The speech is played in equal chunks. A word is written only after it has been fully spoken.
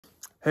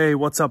Hey,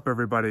 what's up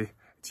everybody?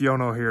 It's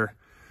Yono here.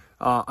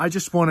 I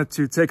just wanted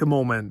to take a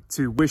moment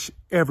to wish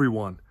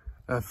everyone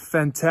a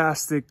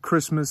fantastic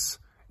Christmas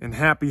and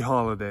happy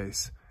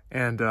holidays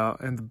and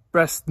the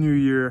best New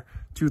Year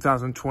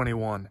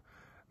 2021.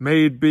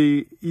 May it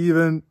be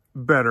even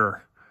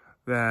better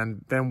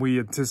than we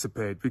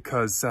anticipate,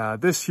 because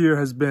this year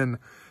has been,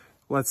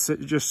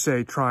 just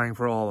say, trying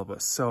for all of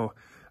us. So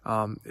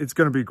it's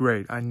going to be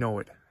great. I know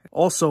it.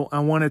 Also, I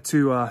wanted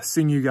to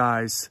sing you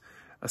guys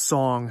a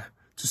song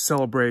to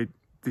celebrate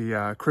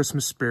the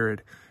Christmas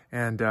spirit,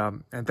 and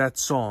that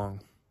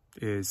song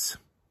is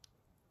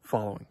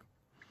following.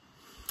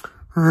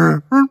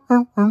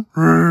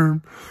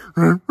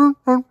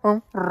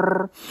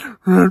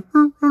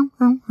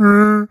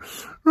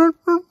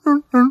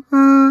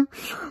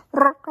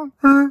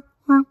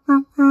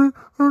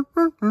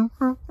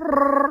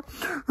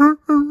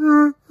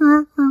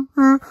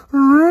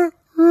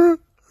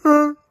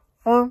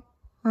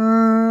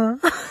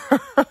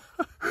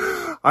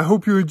 I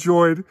hope you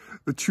enjoyed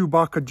the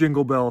Chewbacca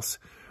Jingle Bells.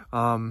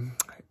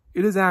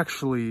 It is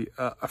actually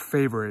a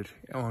favorite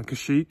on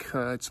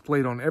Kashyyyk. It's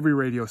played on every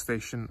radio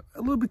station, a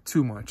little bit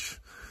too much,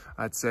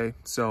 I'd say.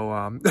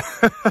 So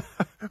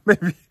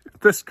maybe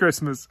this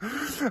Christmas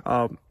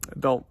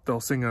they'll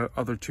sing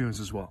other tunes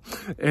as well.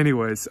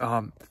 Anyways,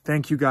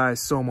 thank you guys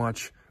so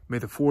much. May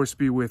the force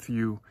be with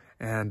you,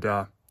 and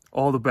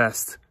all the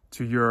best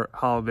to your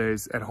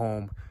holidays at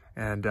home.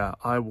 And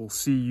I will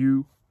see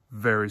you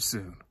very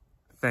soon.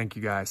 Thank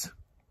you guys.